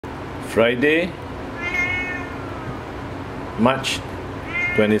Friday, March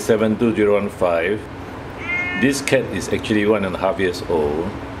 27, 2015. This cat is actually 1.5 years old.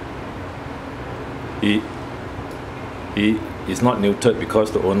 He is not neutered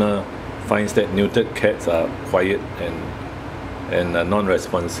because the owner finds that neutered cats are quiet and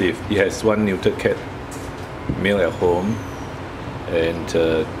non-responsive. He has one neutered cat male at home, and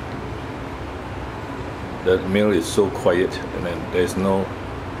the male is so quiet and then there's no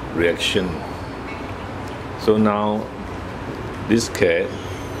reaction. So now this cat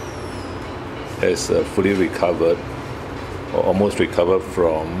has fully recovered or almost recovered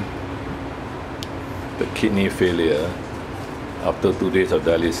from the kidney failure after 2 days of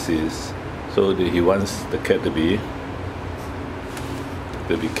dialysis. So he wants the cat to be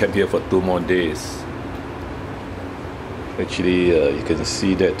kept here for 2 more days. Actually, you can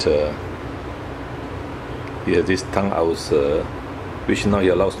see that he has this tongue ulcer, which now he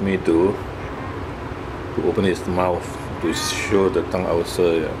allows me to open his mouth to show the tongue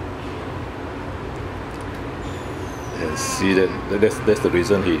ulcer. And see that's the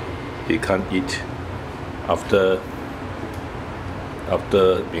reason he can't eat after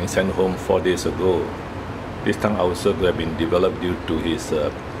being sent home 4 days ago. This tongue ulcer could have been developed due to his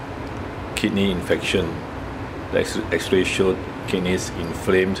kidney infection. The X-ray showed kidneys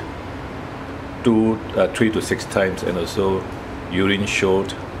inflamed 3 to 6 times, and also urine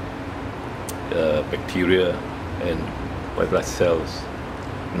showed bacteria and white blood cells.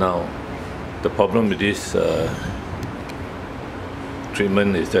 Now, the problem with this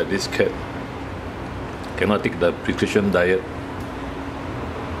treatment is that this cat cannot take the prescription diet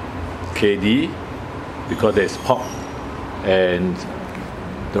KD because there is POC, and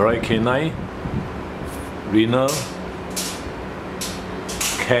the right canine renal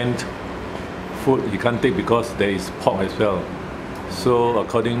canned food he can't take because there is POC as well. So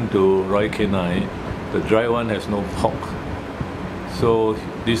according to Roy Canine, the dry one has no POC. So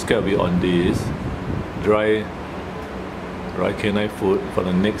this cat will be on this dry Roy Canine food for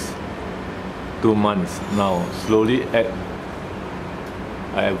the next 2 months. Now slowly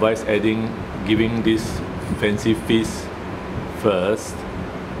I advise giving this fancy feast first,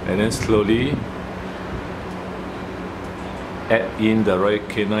 and then slowly add in the Roy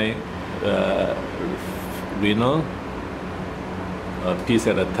Canine renal, a piece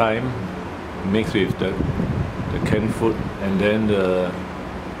at a time, mixed with the canned food, and then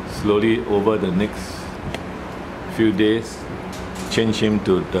slowly over the next few days change him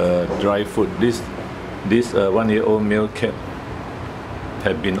to the dry food. This 1-year-old male cat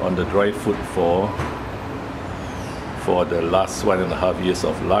had been on the dry food for the last 1.5 years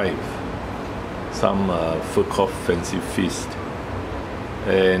of life. Some food called fancy feast,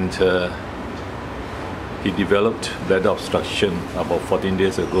 and he developed bladder obstruction about 14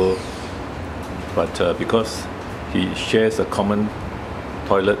 days ago, but because he shares a common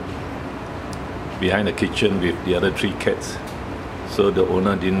toilet behind the kitchen with the other 3 cats, so the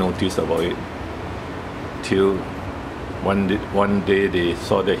owner didn't notice about it till one day they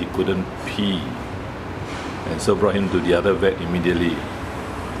saw that he couldn't pee, and so brought him to the other vet immediately.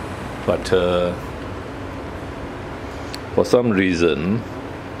 But for some reason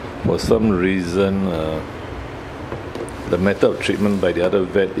the method of treatment by the other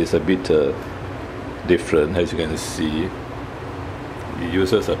vet is a bit different. As you can see, he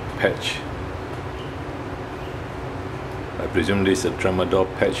uses a patch. I presume this is a tramadol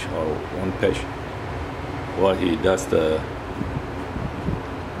patch or one patch. While he does the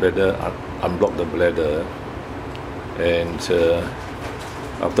bladder, unblock the bladder, and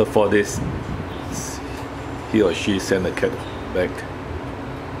after 4 days he or she sent the cat back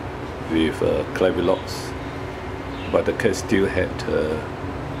with Clavulox, but the cat still had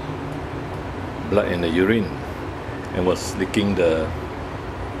blood in the urine and was licking the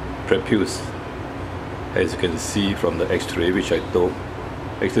prepuce. As you can see from the X-ray, which I told,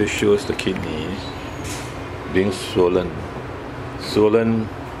 X-ray shows the kidney being swollen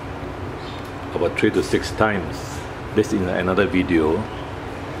about 3 to 6 times. This in another video,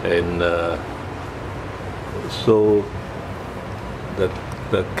 and so the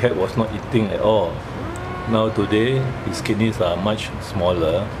cat was not eating at all. Now today his kidneys are much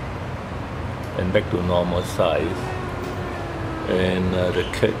smaller and back to normal size, and the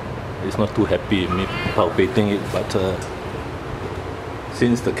cat is not too happy with me palpating it, but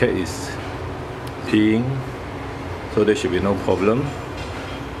since the cat is peeing, so there should be no problem.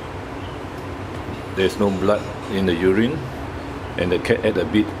 There's no blood in the urine, and the cat ate a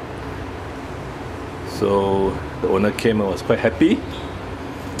bit, so the owner came and was quite happy.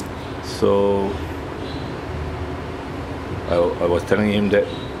 So I was telling him that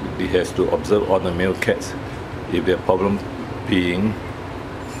he has to observe all the male cats if they have problem peeing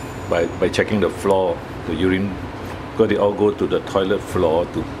by checking the floor, the urine, because they all go to the toilet floor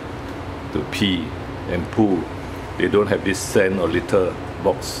to pee and poo. They don't have this sand or litter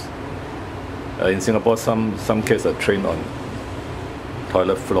box. In Singapore, some cats are trained on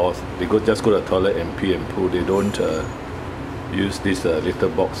toilet floors. They just go to the toilet and pee and poo. They don't use this litter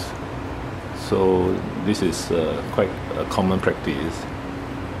box. So this is quite a common practice.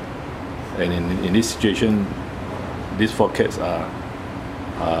 And in this situation, these 4 cats are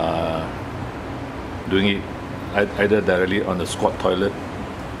doing it either directly on the squat toilet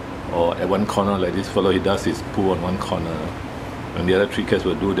or at one corner like this fellow. He does his poo on one corner, and the other 3 cats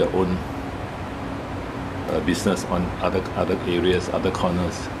will do their own business on other areas, other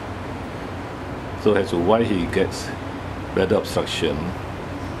corners. So as to why he gets bladder obstruction,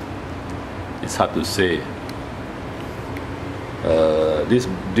 it's hard to say.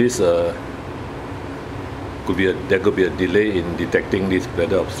 There could be a delay in detecting this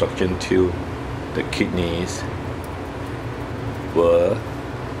bladder obstruction till the kidneys were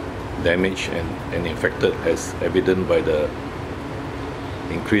damaged and infected, as evident by the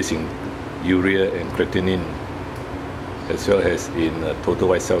increase in urea and creatinine, as well as in total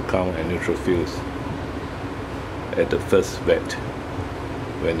white cell count and neutrophils at the first vet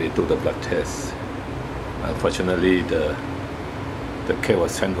when they took the blood test. Unfortunately, the cat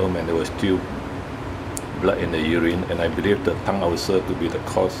was sent home and there was still blood in the urine, and I believe the tongue ulcer to be the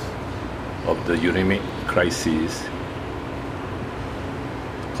cause of the uremic crisis,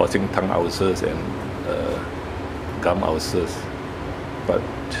 causing tongue ulcers and gum ulcers. But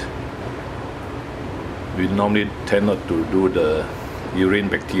we normally tend not to do the urine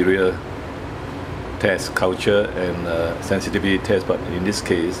bacteria test, culture and sensitivity test, but in this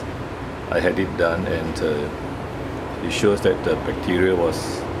case I had it done, and it shows that the bacteria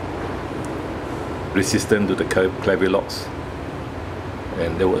was resistant to the Clavulox,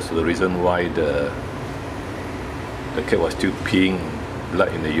 and that was the reason why the cat was still peeing blood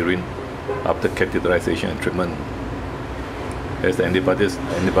in the urine after catheterization and treatment, as the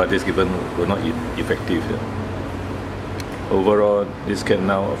antibiotics given were not effective. Overall, this cat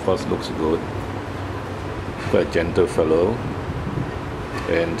now of course looks good, quite a gentle fellow,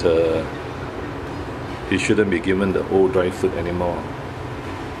 and he shouldn't be given the old dry food anymore.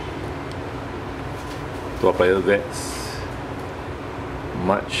 Toa Payoh Vets,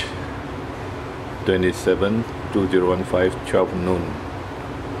 March 27, 2015, 12 noon.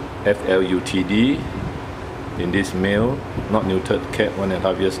 FLUTD in this male, not neutered cat,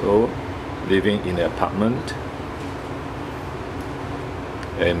 1.5 years old, living in an apartment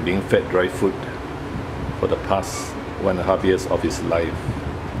and being fed dry food for the past 1.5 years of his life.